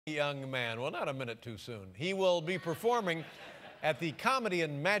Young man. Well, not a minute too soon. He will be performing at the Comedy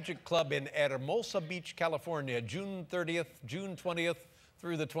and Magic Club in Hermosa Beach, California, June 30th, June 20th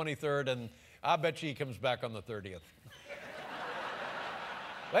through the 23rd, and I bet you he comes back on the 30th.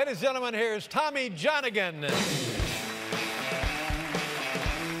 Ladies and gentlemen, here's Tommy Johnagin.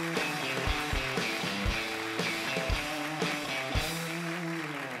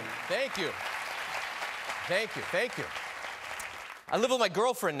 Thank you. Thank you. Thank you. I live with my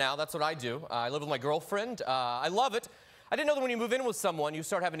girlfriend now. That's what I do. I live with my girlfriend. I love it. I didn't know that when you move in with someone, you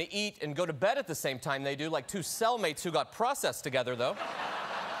start having to eat and go to bed at the same time they do, like two cellmates who got processed together, though.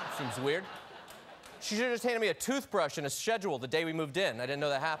 Seems weird. She should have just handed me a toothbrush and a schedule the day we moved in. I didn't know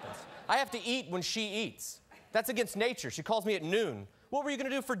that happens. I have to eat when she eats. That's against nature. She calls me at noon. What were you going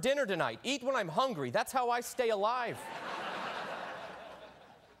to do for dinner tonight? Eat when I'm hungry. That's how I stay alive.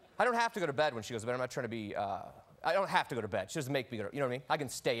 I don't have to go to bed when she goes to bed. I'm not trying to be... I don't have to go to bed. She doesn't make me go to, you know what I mean? I can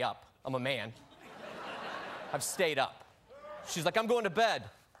stay up. I'm a man. I've stayed up. She's like, I'm going to bed.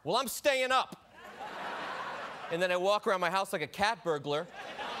 Well, I'm staying up. And then I walk around my house like a cat burglar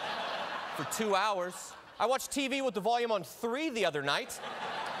for 2 hours. I watched TV with the volume on 3 the other night.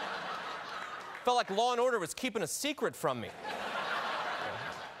 Felt like Law & Order was keeping a secret from me.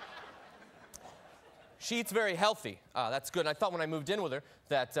 She eats very healthy. That's good. And I thought when I moved in with her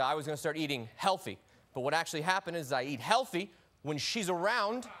that I was going to start eating healthy. But what actually happened is I eat healthy when she's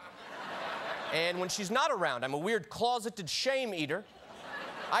around and when she's not around. I'm a weird closeted shame eater.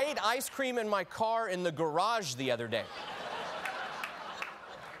 I ate ice cream in my car in the garage the other day.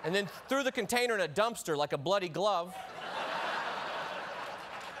 And then threw the container in a dumpster like a bloody glove.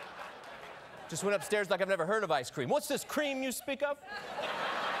 Just went upstairs like I've never heard of ice cream. What's this cream you speak of?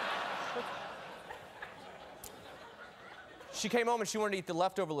 She came home and she wanted to eat the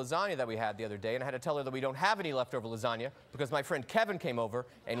leftover lasagna that we had the other day, and I had to tell her that we don't have any leftover lasagna because my friend Kevin came over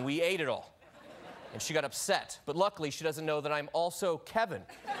and we ate it all. And she got upset. But luckily, she doesn't know that I'm also Kevin.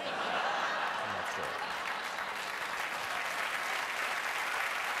 I'm not sure.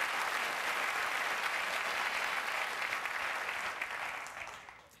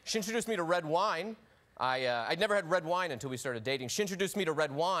 She introduced me to red wine. I'd never had red wine until we started dating. She introduced me to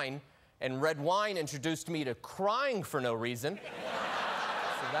red wine. And red wine introduced me to crying for no reason.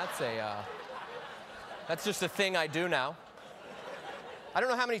 So that's just a thing I do now. I don't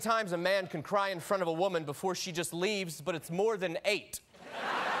know how many times a man can cry in front of a woman before she just leaves, but it's more than 8.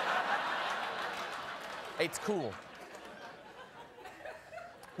 8's cool.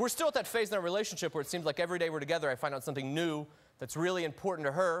 We're still at that phase in our relationship where it seems like every day we're together, I find out something new that's really important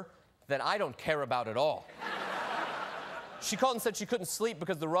to her that I don't care about at all. She called and said she couldn't sleep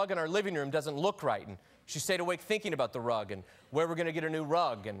because the rug in our living room doesn't look right. And she stayed awake thinking about the rug and where we're going to get a new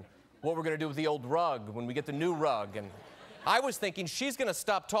rug and what we're going to do with the old rug when we get the new rug. And I was thinking she's going to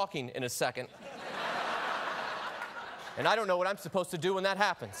stop talking in a second. And I don't know what I'm supposed to do when that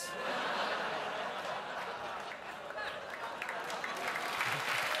happens.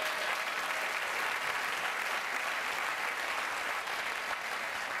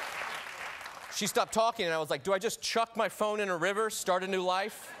 She stopped talking, and I was like, do I just chuck my phone in a river, start a new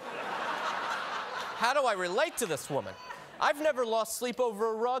life? How do I relate to this woman? I've never lost sleep over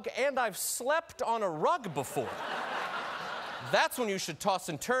a rug, and I've slept on a rug before. That's when you should toss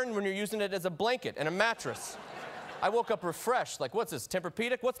and turn when you're using it as a blanket and a mattress. I woke up refreshed, like, what's this,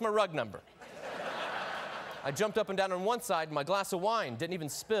 Tempur-Pedic? What's my rug number? I jumped up and down on one side, and my glass of wine didn't even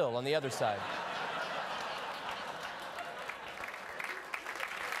spill on the other side.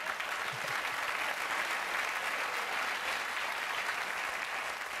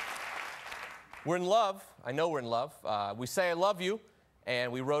 We're in love. I know we're in love. We say I love you,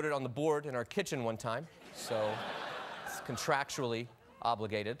 and we wrote it on the board in our kitchen one time, so it's contractually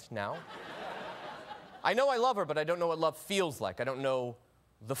obligated now. I know I love her, but I don't know what love feels like. I don't know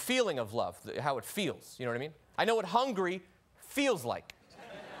the feeling of love, how it feels, you know what I mean? I know what hungry feels like.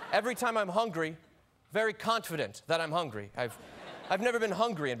 Every time I'm hungry, very confident that I'm hungry. I've never been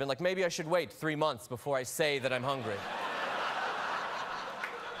hungry and been like, maybe I should wait 3 months before I say that I'm hungry.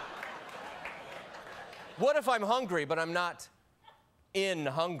 What if I'm hungry, but I'm not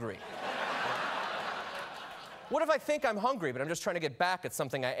hungry? What if I think I'm hungry, but I'm just trying to get back at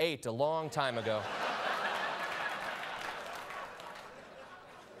something I ate a long time ago?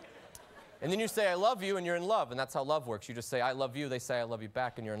 And then you say, I love you, and you're in love, and that's how love works. You just say, I love you, they say, I love you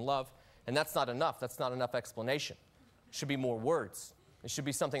back, and you're in love. And that's not enough. That's not enough explanation. It should be more words. It should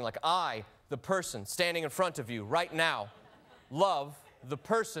be something like, I, the person standing in front of you right now, love the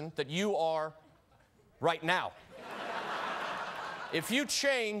person that you are right now. If you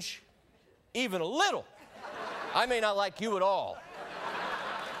change even a little, I may not like you at all.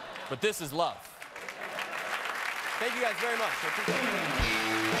 But this is love. Thank you guys very much. I appreciate it.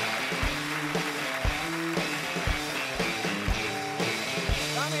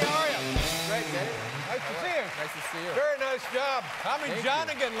 Tommy, how are you? Great, Dave. Nice to see you. Nice to see you. Very nice job. Tommy Thank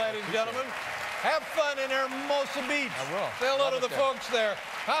Johnagin, you. ladies and gentlemen. Have fun in Hermosa Beach. I will. Say hello Love to it the there. folks there.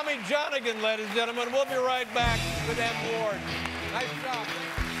 Tommy Johnagin, ladies and gentlemen. We'll be right back with Em Ward. Nice job.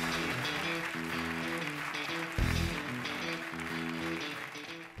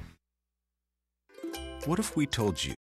 What if we told you